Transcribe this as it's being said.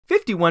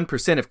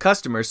51% of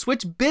customers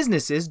switch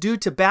businesses due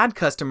to bad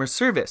customer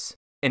service,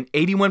 and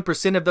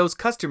 81% of those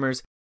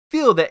customers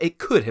feel that it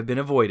could have been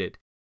avoided.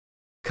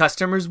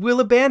 Customers will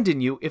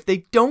abandon you if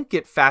they don't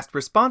get fast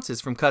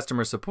responses from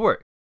customer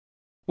support.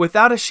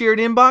 Without a shared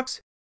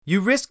inbox,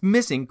 you risk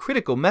missing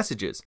critical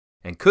messages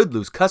and could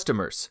lose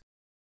customers.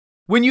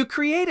 When you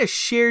create a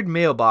shared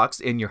mailbox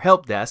in your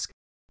help desk,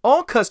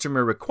 all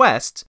customer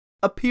requests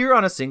appear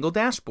on a single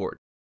dashboard,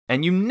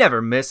 and you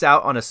never miss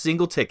out on a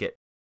single ticket.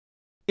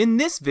 In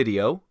this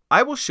video,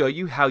 I will show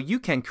you how you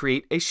can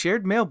create a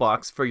shared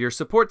mailbox for your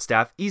support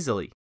staff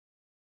easily.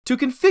 To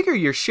configure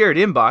your shared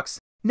inbox,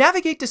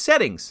 navigate to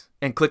Settings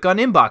and click on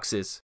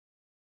Inboxes.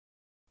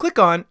 Click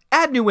on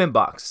Add New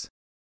Inbox.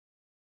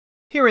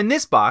 Here in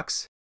this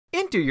box,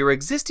 enter your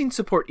existing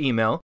support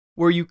email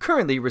where you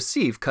currently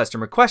receive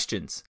customer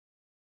questions.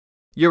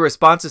 Your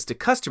responses to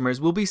customers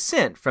will be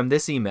sent from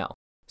this email,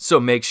 so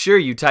make sure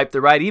you type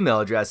the right email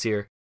address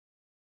here.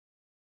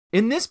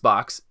 In this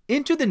box,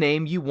 enter the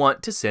name you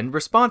want to send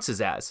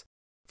responses as.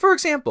 For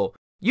example,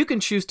 you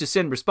can choose to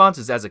send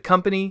responses as a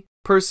company,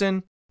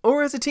 person,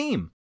 or as a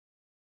team.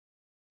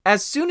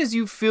 As soon as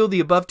you fill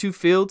the above two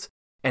fields,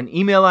 an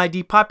email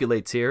ID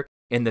populates here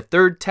in the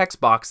third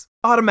text box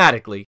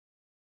automatically.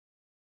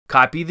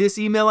 Copy this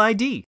email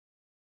ID.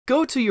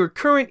 Go to your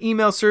current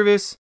email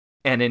service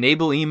and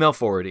enable email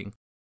forwarding.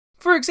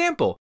 For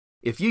example,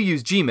 if you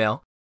use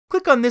Gmail,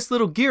 click on this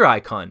little gear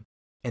icon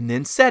and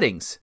then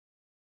Settings.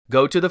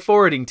 Go to the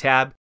Forwarding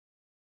tab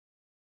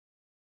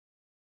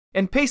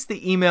and paste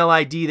the email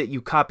ID that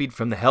you copied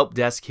from the help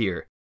desk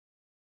here.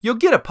 You'll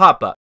get a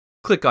pop-up.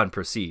 Click on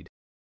Proceed.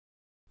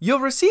 You'll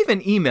receive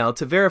an email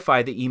to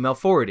verify the email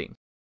forwarding.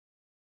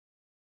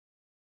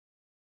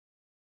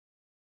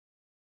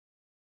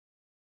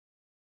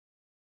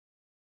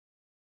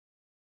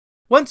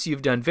 Once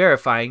you've done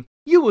verifying,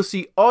 you will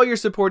see all your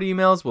support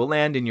emails will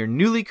land in your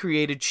newly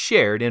created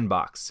shared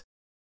inbox.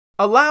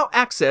 Allow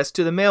access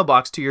to the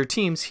mailbox to your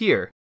teams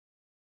here,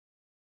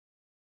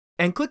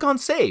 and click on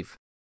Save.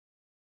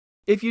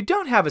 If you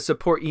don't have a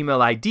support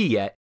email ID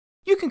yet,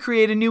 you can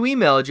create a new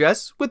email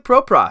address with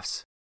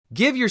ProProfs.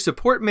 Give your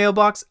support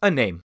mailbox a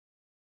name.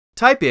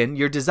 Type in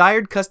your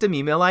desired custom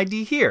email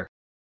ID here.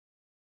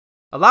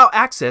 Allow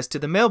access to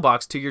the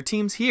mailbox to your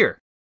teams here,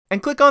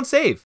 and click on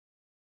Save.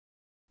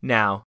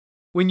 Now,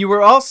 when you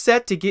are all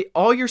set to get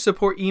all your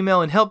support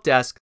email and help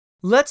desk,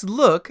 let's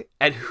look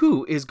at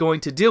who is going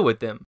to deal with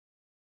them.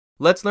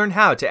 Let's learn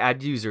how to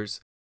add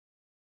users.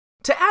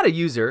 To add a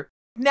user,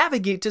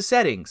 navigate to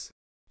Settings,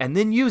 and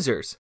then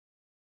Users.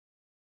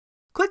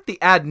 Click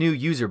the Add New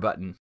User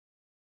button.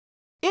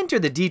 Enter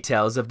the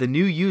details of the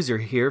new user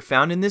here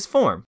found in this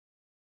form.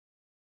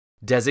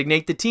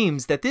 Designate the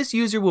teams that this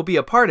user will be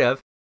a part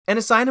of and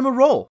assign him a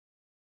role.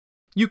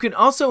 You can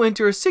also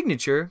enter a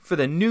signature for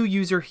the new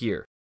user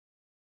here.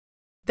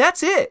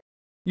 That's it!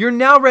 You're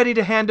now ready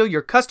to handle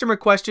your customer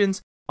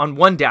questions on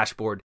one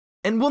dashboard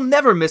and will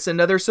never miss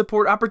another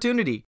support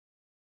opportunity.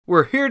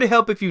 We're here to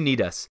help if you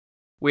need us.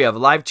 We have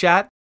live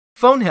chat,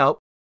 phone help,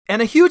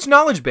 and a huge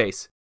knowledge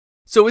base,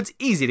 so it's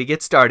easy to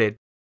get started.